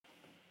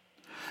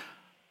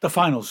The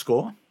final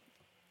score,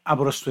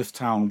 Aberystwyth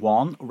Town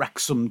 1,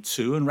 Wrexham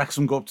 2, and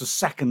Wrexham go up to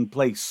second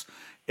place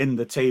in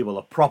the table.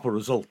 A proper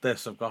result,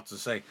 this, I've got to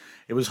say.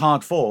 It was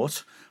hard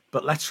fought,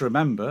 but let's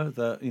remember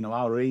that,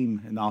 our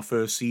aim in our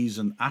first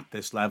season at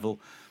this level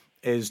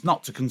is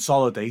not to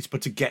consolidate,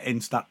 but to get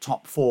into that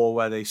top four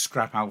where they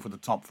scrap out for the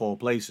top four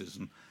places.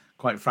 And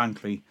quite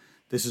frankly,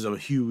 this is a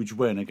huge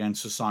win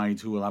against a side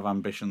who will have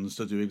ambitions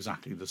to do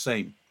exactly the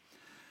same.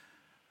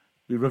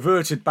 We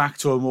reverted back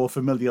to a more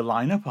familiar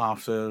lineup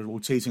after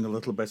rotating a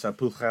little bit at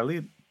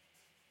Pwllheli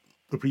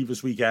the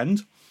previous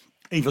weekend.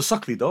 Eva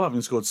Suckley, though,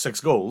 having scored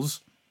 6 goals,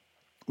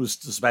 was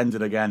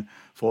suspended again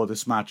for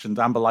this match, and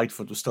Amber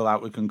Lightfoot was still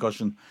out with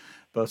concussion.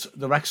 But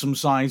the Wrexham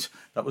side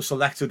that was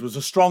selected was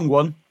a strong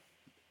one,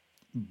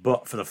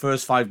 but for the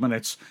first 5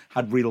 minutes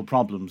had real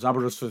problems.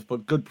 Aberystwyth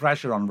put good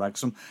pressure on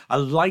Wrexham. I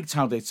liked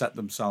how they set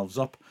themselves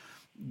up.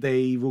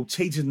 They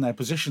rotated in their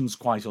positions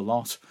quite a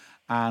lot,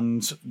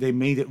 and they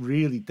made it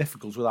really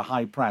difficult with a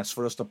high press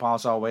for us to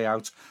pass our way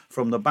out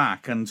from the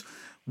back. And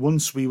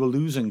once we were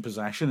losing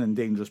possession in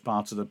dangerous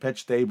parts of the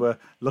pitch, they were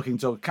looking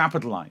to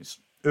capitalise.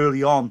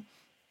 Early on,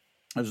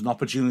 there was an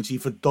opportunity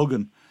for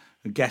Duggan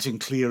getting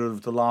clear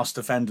of the last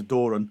defender,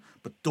 Doran,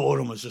 but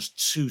Doran was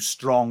just too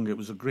strong. It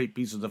was a great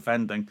piece of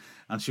defending,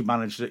 and she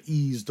managed to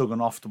ease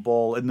Duggan off the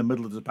ball in the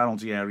middle of the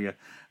penalty area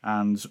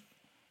and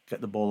get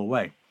the ball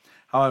away.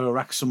 However,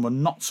 Wrexham were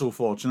not so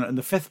fortunate in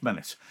the 5th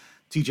minute.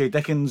 TJ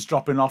Dickens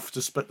dropping off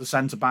to split the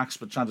centre-backs,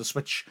 but trying to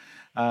switch.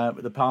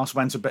 The pass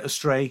went a bit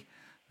astray,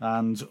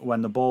 and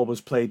when the ball was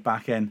played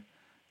back in,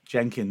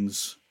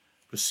 Jenkins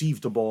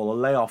received the ball, a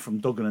layoff from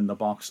Duggan in the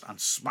box, and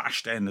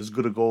smashed in as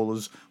good a goal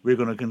as we're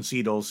going to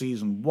concede all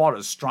season. What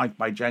a strike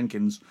by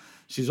Jenkins.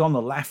 She's on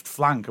the left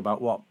flank,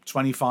 about,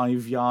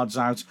 25 yards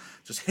out.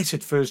 Just hit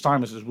it first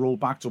time as it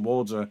rolled back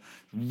towards her.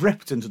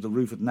 Ripped into the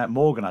roof of the net.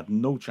 Morgan had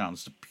no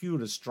chance. The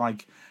purest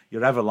strike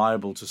you're ever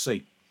liable to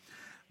see.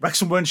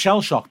 Wrexham weren't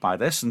shell-shocked by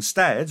this.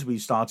 Instead, we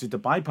started to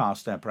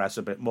bypass their press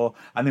a bit more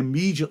and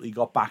immediately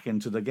got back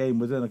into the game.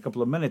 Within a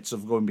couple of minutes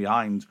of going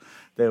behind,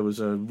 there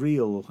was a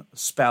real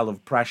spell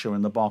of pressure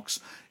in the box.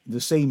 The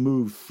same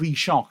move, 3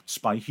 shots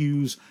by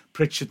Hughes,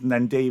 Pritchard and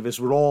then Davis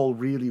were all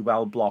really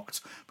well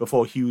blocked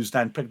before Hughes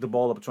then picked the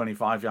ball up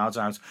 25 yards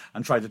out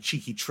and tried a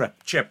cheeky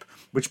chip,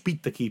 which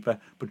beat the keeper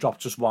but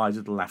dropped just wide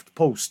at the left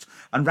post.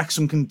 And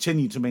Wrexham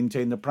continued to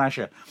maintain the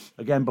pressure.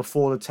 Again,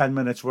 before the 10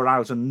 minutes were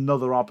out,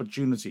 another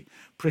opportunity.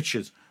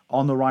 Pritchard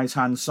on the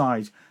right-hand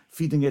side,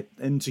 feeding it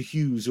into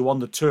Hughes, who on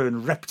the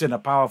turn ripped in a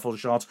powerful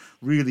shot.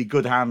 Really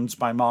good hands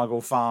by Margot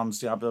Farnes,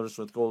 the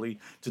Aberystwyth goalie,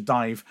 to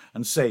dive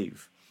and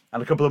save.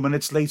 And a couple of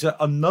minutes later,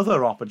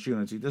 another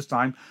opportunity. This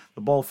time,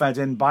 the ball fed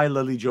in by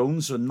Lily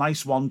Jones. A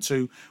nice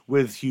 1-2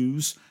 with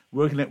Hughes,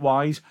 working it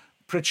wide.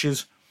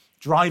 Pritchard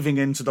driving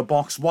into the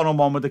box,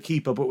 one-on-one with the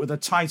keeper, but with a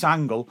tight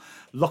angle,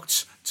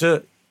 looked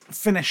to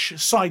finish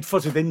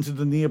side-footed into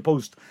the near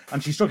post.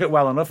 And she struck it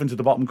well enough into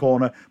the bottom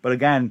corner. But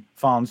again,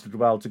 Farnes did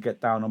well to get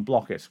down and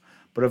block it.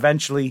 But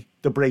eventually,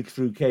 the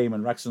breakthrough came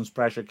and Wrexham's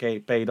pressure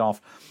paid off.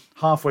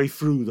 Halfway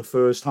through the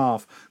first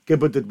half,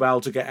 Gibbard did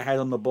well to get ahead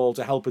on the ball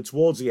to help it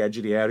towards the edge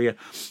of the area.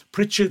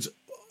 Pritchard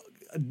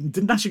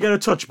didn't actually get a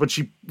touch, but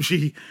she's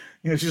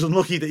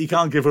unlucky that you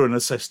can't give her an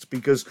assist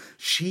because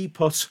she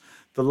put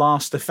the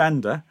last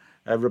defender,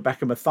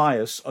 Rebecca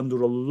Mathias, under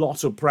a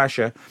lot of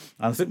pressure.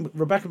 And I think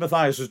Rebecca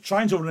Mathias was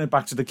trying to run it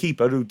back to the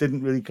keeper, who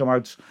didn't really come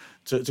out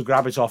to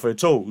grab it off her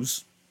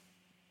toes.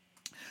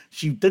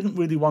 She didn't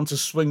really want to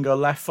swing her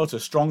left foot, a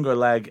stronger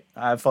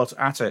foot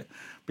at it,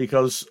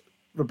 because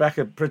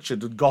Rebecca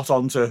Pritchard had got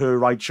onto her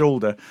right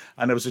shoulder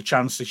and there was a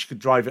chance that she could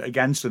drive it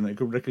against her and it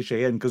could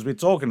ricochet in, because we're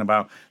talking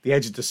about the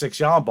edge of the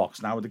 6-yard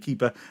box now with the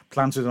keeper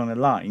planted on a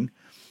line.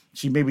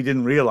 She maybe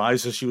didn't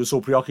realise, as she was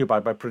so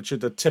preoccupied by Pritchard,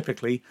 that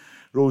typically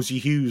Rosie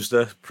Hughes,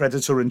 the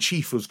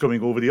predator-in-chief, was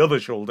coming over the other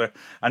shoulder,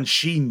 and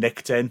she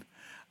nicked in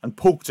and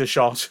poked a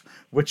shot,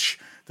 which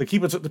the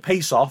keeper took the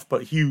pace off,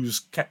 but Hughes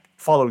kept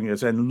following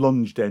it and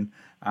lunged in,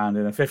 and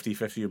in a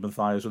 50-50 with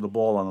Mathias with the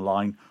ball on the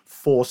line,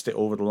 forced it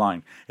over the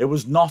line. It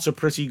was not a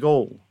pretty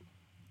goal.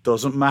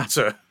 Doesn't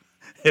matter.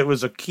 It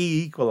was a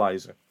key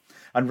equaliser.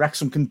 And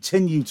Wrexham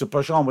continued to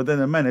push on.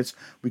 Within a minute,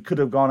 we could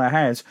have gone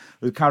ahead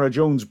with Cara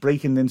Jones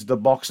breaking into the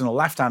box on the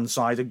left-hand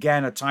side.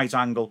 Again, a tight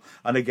angle.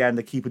 And again,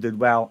 the keeper did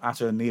well at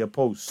her near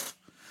post.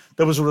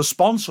 There was a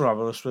response from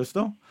Aberystwyth,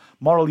 though.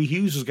 Morley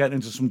Hughes was getting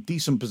into some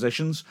decent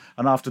positions.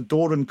 And after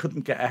Doran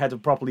couldn't get ahead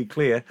of properly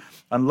clear,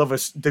 and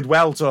Lovis did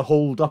well to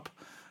hold up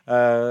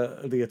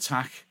the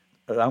attack,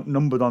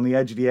 outnumbered on the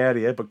edge of the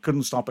area, but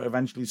couldn't stop it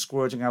eventually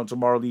squirting out to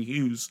Morley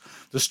Hughes.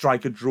 The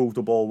striker drove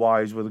the ball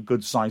wide with a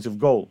good sight of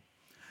goal.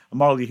 And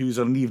Morley Hughes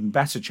had an even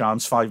better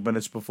chance 5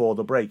 minutes before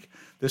the break.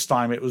 This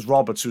time it was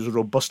Roberts, who was a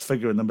robust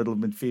figure in the middle of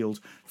midfield,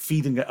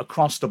 feeding it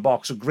across the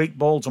box. A great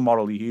ball to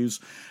Morley Hughes.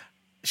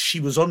 She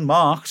was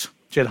unmarked.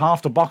 She had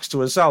half the box to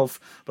herself,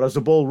 but as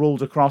the ball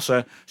rolled across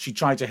her, she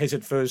tried to hit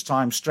it first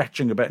time,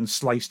 stretching a bit and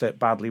sliced it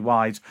badly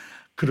wide.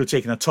 Could have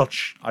taken a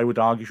touch, I would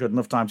argue. She had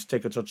enough time to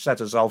take a touch, set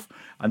herself,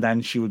 and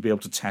then she would be able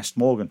to test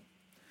Morgan.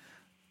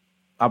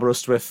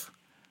 Aberystwyth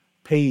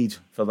paid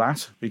for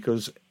that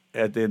because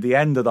At the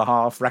end of the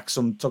half,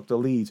 Wrexham took the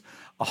lead.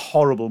 A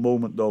horrible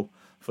moment, though,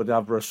 for the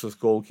Aberystwyth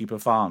goalkeeper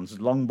Farnes.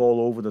 Long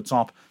ball over the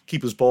top,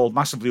 keeper's ball,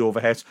 massively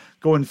overhit,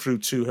 going through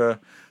to her.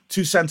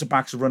 Two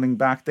centre-backs running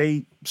back.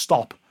 They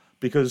stop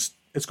because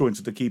it's going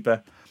to the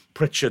keeper.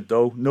 Pritchard,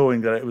 though,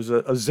 knowing that it was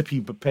a zippy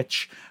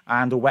pitch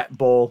and a wet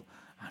ball,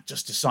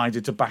 just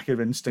decided to back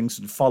her instincts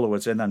and follow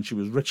it in, and she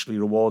was richly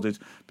rewarded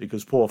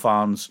because poor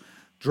Farnes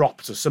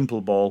dropped a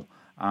simple ball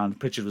and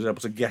Pritchard was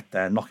able to get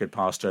there, knock it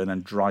past her and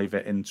then drive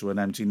it into an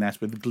empty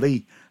net with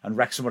glee, and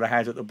Wrexham were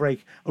ahead at the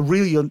break. A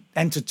really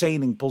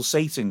entertaining,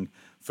 pulsating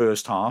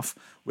first half,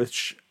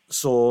 which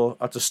saw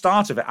at the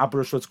start of it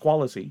Aberystwyth's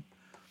quality,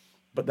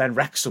 but then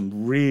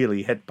Wrexham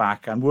really hit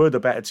back and were the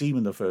better team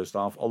in the first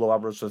half, although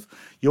Aberystwyth,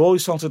 you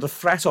always felt a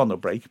threat on the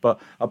break, but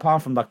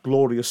apart from that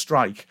glorious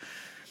strike,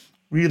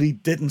 really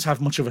didn't have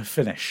much of a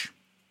finish.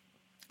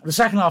 The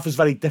second half is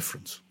very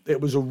different.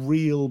 It was a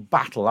real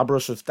battle.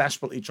 Aberystwyth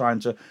desperately trying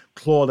to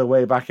claw their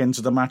way back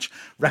into the match.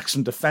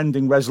 Wrexham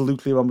defending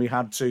resolutely when we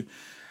had to,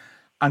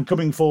 and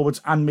coming forwards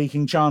and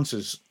making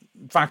chances.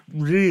 In fact,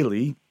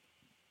 really,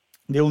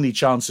 the only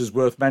chances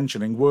worth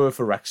mentioning were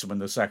for Wrexham in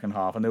the second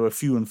half, and they were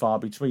few and far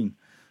between.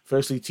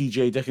 Firstly,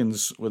 TJ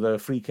Dickens with a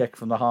free kick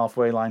from the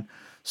halfway line,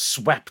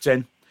 swept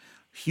in.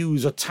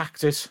 Hughes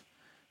attacked it.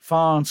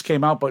 Farnes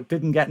came out but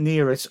didn't get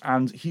near it,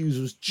 and Hughes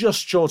was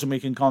just short of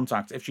making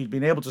contact. If she'd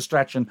been able to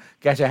stretch and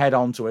get her head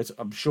onto it,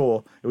 I'm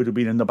sure it would have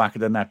been in the back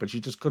of the net, but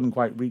she just couldn't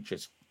quite reach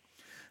it.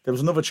 There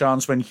was another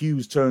chance when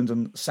Hughes turned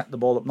and set the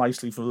ball up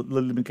nicely for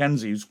Lily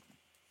Mackenzie, who's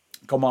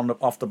come on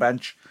off the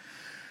bench.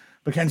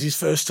 Mackenzie's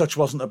first touch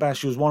wasn't the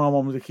best. She was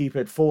one-on-one with the keeper.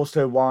 It forced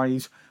her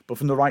wide, but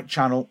from the right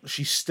channel,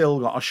 she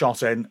still got a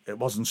shot in. It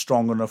wasn't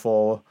strong enough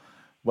or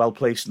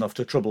well-placed enough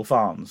to trouble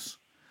Farnes.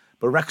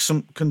 But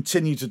Wrexham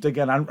continued to dig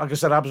in. And like I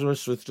said,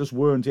 Aberystwyth just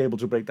weren't able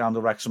to break down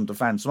the Wrexham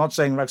defence. I'm not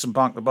saying Wrexham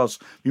parked the bus.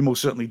 We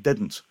most certainly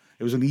didn't.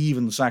 It was an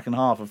even second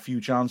half, a few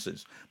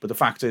chances. But the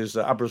fact is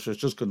that Aberystwyth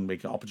just couldn't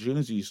make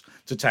opportunities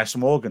to test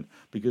Morgan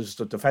because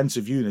the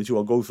defensive unit, who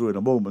I'll go through in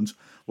a moment,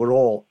 were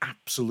all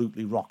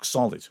absolutely rock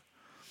solid.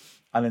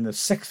 And in the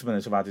 6th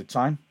minute of added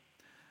time,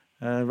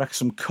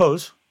 Wrexham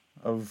could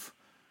have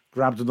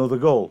grabbed another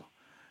goal.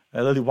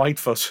 Lily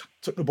Whitefoot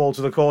took the ball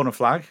to the corner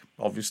flag.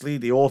 Obviously,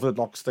 the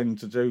orthodox thing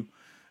to do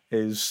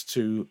is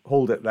to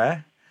hold it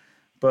there.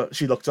 But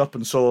she looked up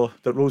and saw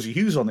that Rosie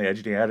Hughes on the edge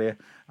of the area.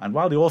 And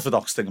while the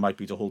orthodox thing might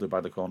be to hold it by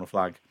the corner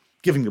flag,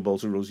 giving the ball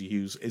to Rosie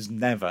Hughes is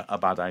never a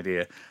bad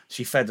idea.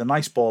 She fed a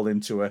nice ball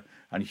into her,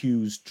 and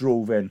Hughes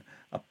drove in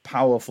a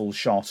powerful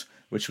shot,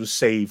 which was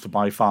saved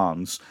by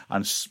Farnes.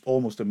 And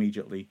almost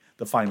immediately,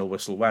 the final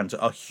whistle went.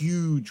 A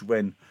huge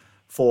win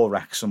for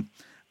Wrexham.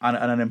 And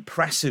an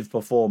impressive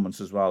performance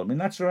as well. I mean,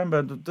 let's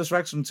remember, this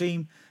Wrexham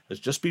team has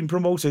just been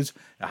promoted.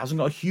 It hasn't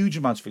got a huge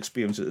amount of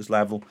experience at this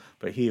level,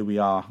 but here we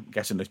are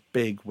getting a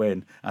big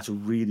win at a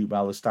really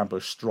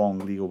well-established, strong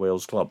League of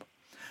Wales club.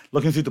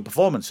 Looking through the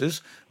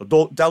performances,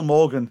 Del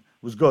Morgan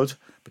was good,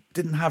 but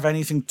didn't have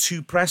anything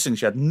too pressing.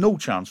 She had no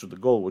chance with the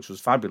goal, which was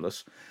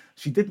fabulous.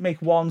 She did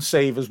make one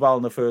save as well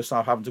in the first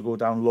half, having to go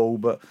down low,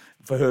 but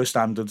for her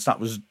standards, that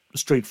was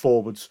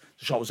straightforward.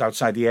 The shot was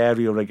outside the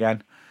area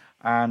again,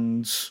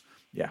 and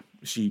yeah,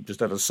 she just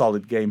had a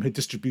solid game. Her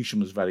distribution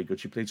was very good.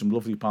 She played some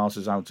lovely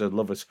passes out to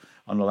Lovett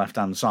on the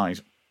left-hand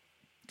side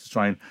to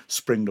try and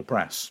spring the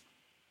press.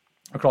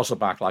 Across the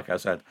back, like I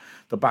said,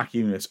 the back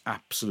unit's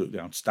absolutely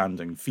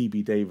outstanding.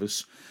 Phoebe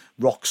Davis,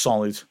 rock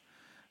solid,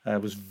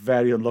 was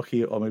very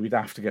unlucky, or maybe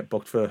daft to get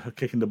booked for her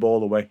kicking the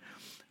ball away.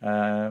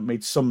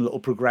 Made some little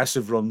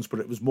progressive runs, but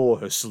it was more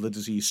her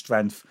solidity,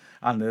 strength,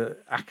 and the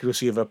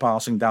accuracy of her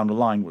passing down the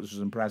line, which was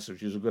impressive.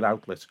 She was a good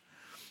outlet.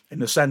 In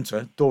the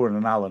centre, Doran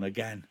and Allen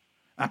again.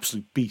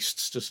 Absolute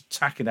beasts, just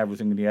attacking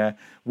everything in the air,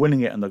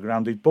 winning it on the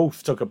ground. They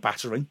both took a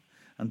battering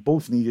and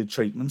both needed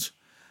treatment,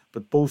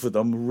 but both of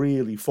them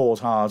really fought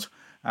hard.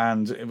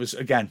 And it was,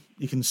 again,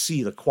 you can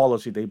see the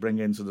quality they bring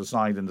into the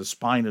side and the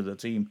spine of the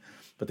team,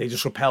 but they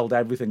just repelled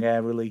everything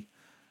aerially.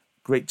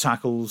 Great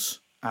tackles.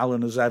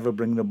 Allen, as ever,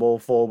 bringing the ball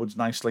forwards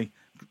nicely.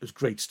 It was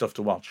great stuff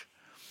to watch.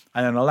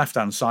 And on the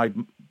left-hand side,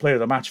 player of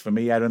the match for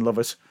me, Erin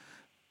Lovett.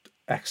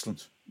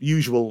 Excellent.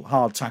 Usual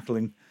hard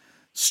tackling,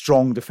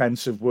 strong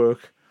defensive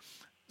work.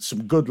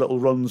 Some good little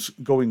runs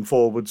going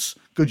forwards,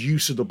 good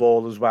use of the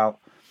ball as well.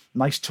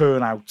 Nice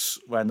turnouts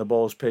when the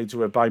ball's paid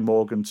to her by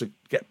Morgan to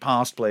get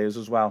past players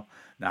as well.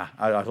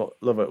 I thought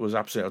Lovett was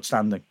absolutely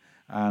outstanding.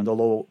 And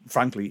although,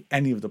 frankly,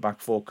 any of the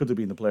back four could have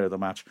been the player of the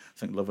match, I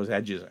think Lovett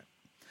edges it.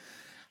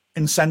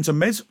 In centre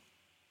mid,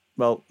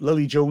 well,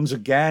 Lily Jones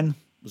again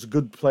was a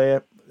good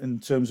player in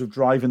terms of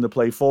driving the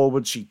play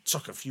forward. She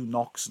took a few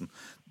knocks, and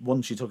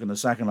one she took in the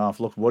second half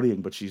looked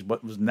worrying, but she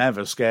was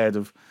never scared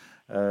of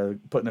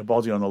putting her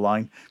body on the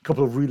line. A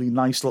couple of really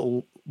nice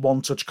little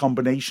one-touch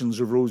combinations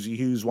of Rosie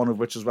Hughes, one of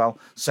which as well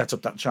set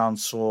up that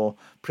chance for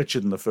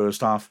Pritchard in the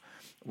first half,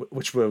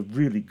 which were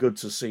really good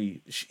to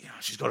see.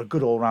 She's got a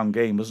good all-round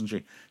game, doesn't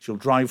she? She'll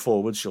drive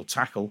forward, she'll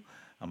tackle,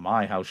 and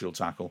how she'll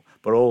tackle,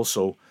 but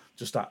also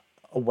just that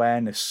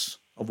awareness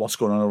of what's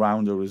going on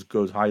around her is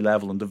good, high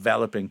level, and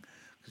developing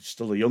She's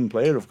still a young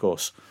player, of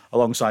course,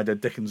 alongside her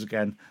Dickens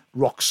again,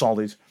 rock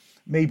solid.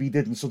 Maybe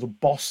didn't sort of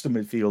boss the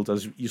midfield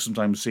as you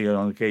sometimes see her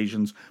on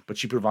occasions, but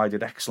she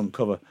provided excellent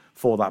cover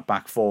for that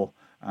back four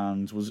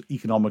and was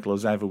economical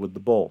as ever with the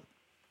ball.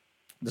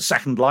 The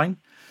second line,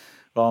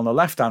 well, on the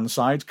left-hand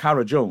side,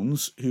 Cara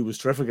Jones, who was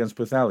terrific against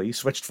Pwllheli,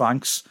 switched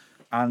flanks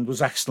and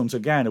was excellent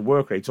again. Her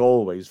work rate's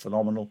always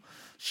phenomenal.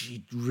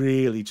 She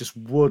really just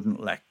wouldn't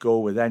let go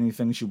with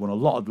anything. She won a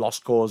lot of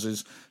lost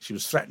causes. She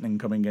was threatening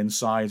coming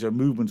inside. Her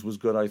movement was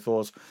good, I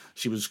thought.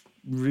 She was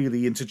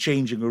really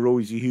interchanging with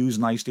Rosie Hughes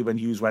nicely when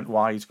Hughes went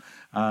wide.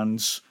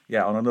 And,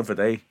 yeah, on another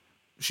day,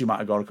 she might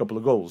have got a couple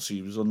of goals.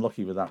 She was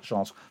unlucky with that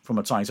shot from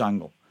a tight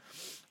angle.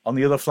 On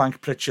the other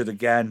flank, Pritchard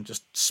again,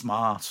 just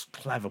smart,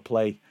 clever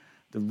play.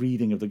 The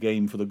reading of the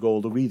game for the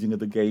goal, the reading of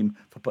the game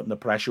for putting the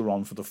pressure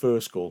on for the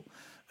first goal.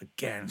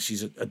 Again,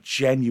 she's a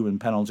genuine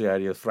penalty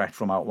area threat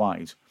from out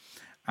wide.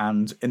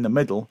 And in the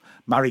middle,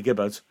 Mary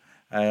Gibbard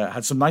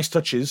had some nice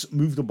touches,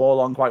 moved the ball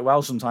on quite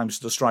well sometimes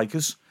to the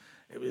strikers.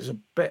 It was a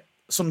bit,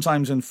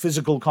 sometimes in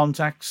physical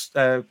context,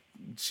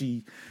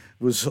 she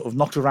was sort of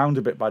knocked around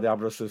a bit by the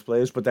Aberystwyth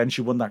players, but then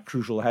she won that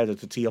crucial header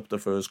to tee up the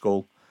first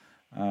goal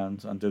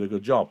and did a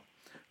good job.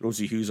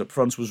 Rosie Hughes up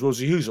front was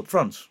Rosie Hughes up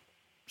front.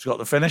 She got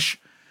the finish.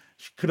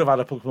 She could have had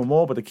a couple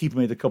more, but the keeper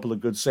made a couple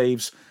of good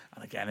saves.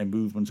 And again, her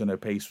movement and her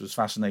pace was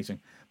fascinating.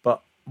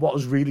 But what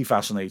was really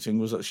fascinating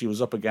was that she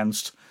was up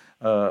against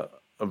a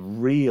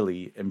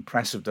really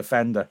impressive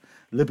defender.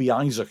 Libby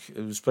Isaac,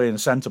 who was playing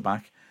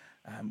centre-back,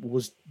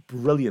 was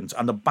brilliant.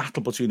 And the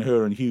battle between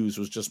her and Hughes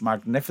was just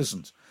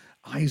magnificent.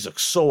 Isaac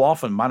so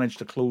often managed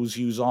to close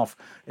Hughes off.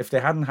 If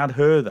they hadn't had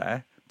her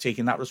there,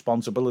 taking that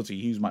responsibility,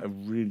 Hughes might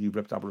have really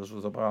ripped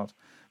Aberystwyth apart.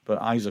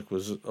 But Isaac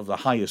was of the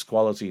highest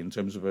quality in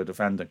terms of her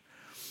defending.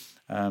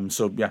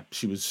 So, yeah,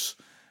 she was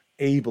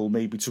able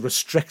maybe to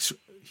restrict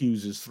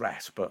Hughes'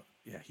 threat, but,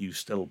 yeah, Hughes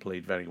still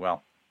played very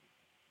well.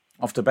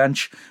 Off the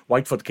bench,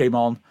 Whitefoot came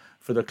on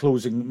for the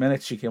closing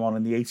minutes. She came on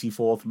in the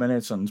 84th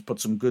minute and put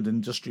some good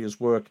industrious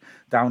work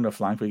down the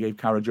flank. We gave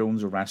Cara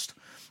Jones a rest.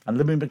 And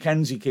Libby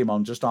McKenzie came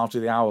on just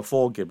after the hour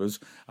for Gibbers.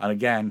 And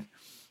again,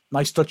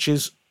 nice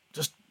touches,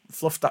 just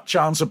fluffed that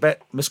chance a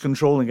bit,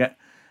 miscontrolling it.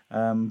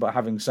 But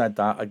having said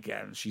that,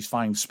 again, she's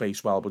finds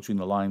space well between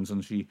the lines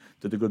and she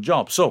did a good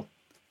job. So,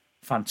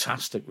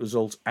 fantastic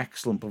result,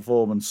 excellent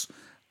performance,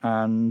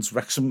 and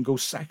Wrexham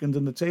goes second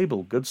in the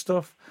table. Good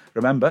stuff.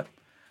 Remember,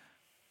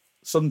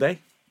 Sunday,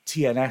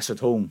 TNS at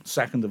home,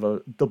 second of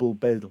a double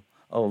bill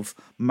of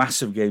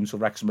massive games for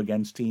Wrexham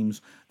against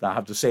teams that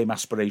have the same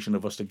aspiration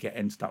of us to get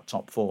into that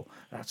top four.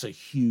 That's a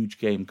huge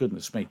game,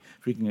 goodness me.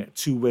 If we can get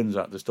 2 wins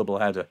out of this double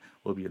header,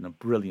 we'll be in a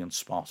brilliant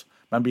spot.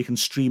 Remember, you can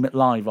stream it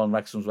live on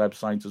Wrexham's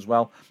website as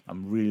well.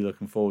 I'm really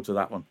looking forward to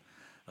that one.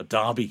 A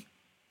derby.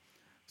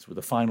 So with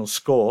the final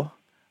score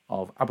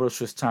of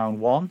Aberystwyth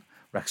Town 1,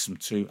 Wrexham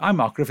 2. I'm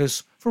Mark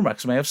Griffiths from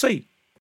Wrexham AFC.